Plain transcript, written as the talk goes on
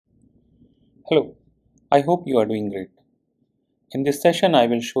Hello, I hope you are doing great. In this session, I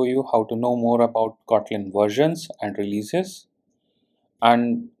will show you how to know more about Kotlin versions and releases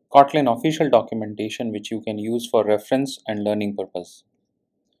and Kotlin official documentation which you can use for reference and learning purpose.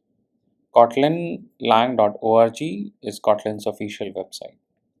 Kotlinlang.org is Kotlin's official website.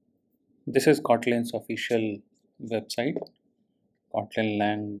 This is Kotlin's official website,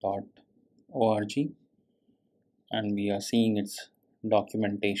 kotlinlang.org, and we are seeing its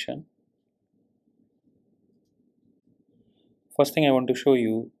documentation. First thing I want to show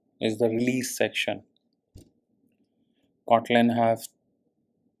you is the release section. Kotlin have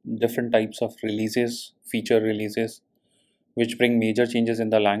different types of releases, feature releases, which bring major changes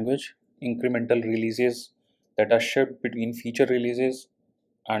in the language, incremental releases that are shipped between feature releases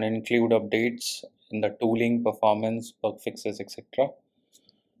and include updates in the tooling, performance, bug fixes, etc.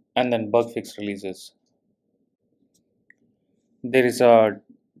 And then bug fix releases. There is a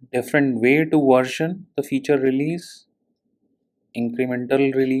different way to version the feature release,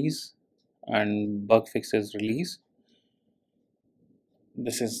 incremental release, and bug fixes release.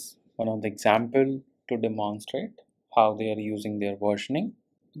 This is one of the example to demonstrate how they are using their versioning.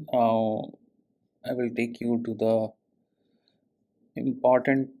 Now I will take you to the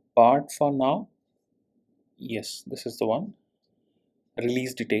important part for now. Yes, this is the one.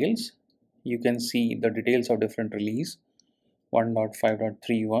 Release details. You can see the details of different release.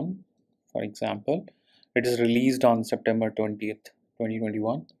 1.5.31 for example. It is released on September 20th,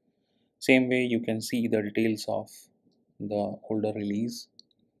 2021. Same way you can see the details of the older release.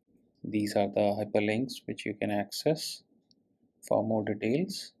 These are the hyperlinks which you can access for more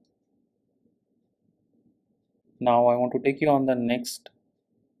details. Now I want to take you on the next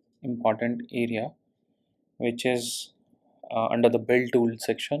important area, which is under the build tool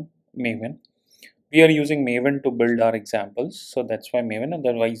section, Maven. We are using Maven to build our examples, so that's why Maven.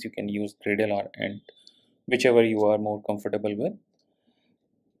 Otherwise you can use Gradle or Ent, whichever you are more comfortable with.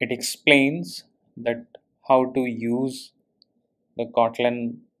 It explains that how to use the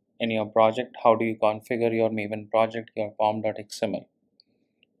Kotlin in your project, how do you configure your Maven project, your pom.xml.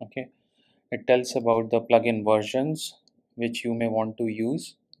 Okay, it tells about the plugin versions which you may want to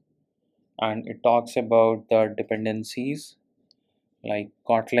use, and it talks about the dependencies like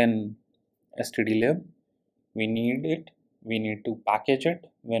Kotlin stdlib. We need it, we need to package it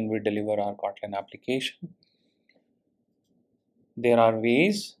when we deliver our Kotlin application. There are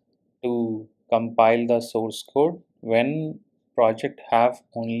ways to compile the source code when project have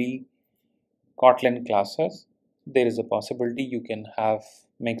only Kotlin classes. There is a possibility you can have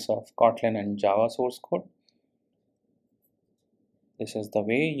mix of Kotlin and Java source code. This is the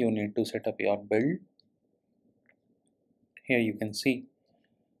way you need to set up your build. Here you can see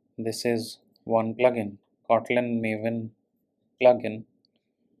this is one plugin, Kotlin Maven plugin,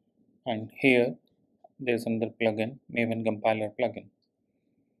 and here there's another plugin, Maven compiler plugin.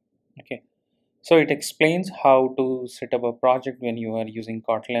 Okay, so it explains how to set up a project when you are using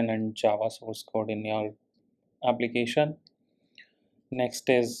Kotlin and Java source code in your application. Next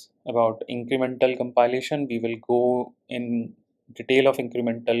is about incremental compilation. We will go in detail of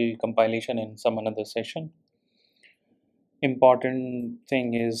incremental compilation in some another session. Important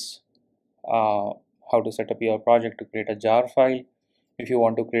thing is how to set up your project to create a jar file. If you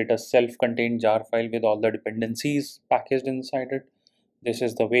want to create a self-contained jar file with all the dependencies packaged inside it, this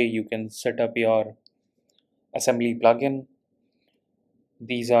is the way you can set up your assembly plugin.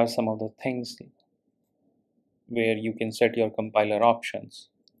 These are some of the things where you can set your compiler options,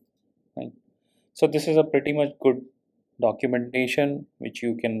 right? So this is a pretty much good documentation which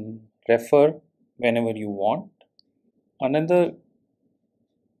you can refer whenever you want. Another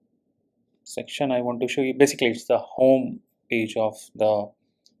section I want to show you, basically it's the home page of the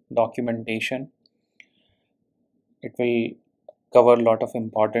documentation. It will cover a lot of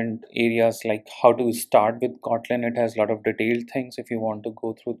important areas like how to start with Kotlin. It has a lot of detailed things if you want to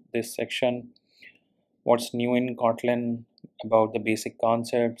go through this section. What's new in Kotlin, about the basic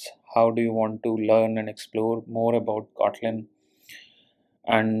concepts, how do you want to learn and explore more about Kotlin,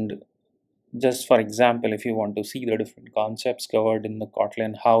 and just for example, if you want to see the different concepts covered in the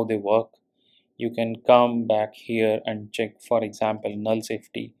Kotlin, how they work, you can come back here and check, for example, null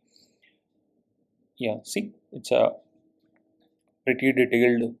safety. Yeah, see, it's a pretty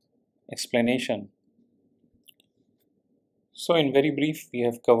detailed explanation. So in very brief, we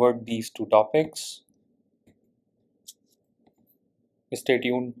have covered these two topics. Stay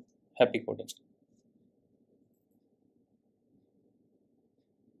tuned. Happy coding.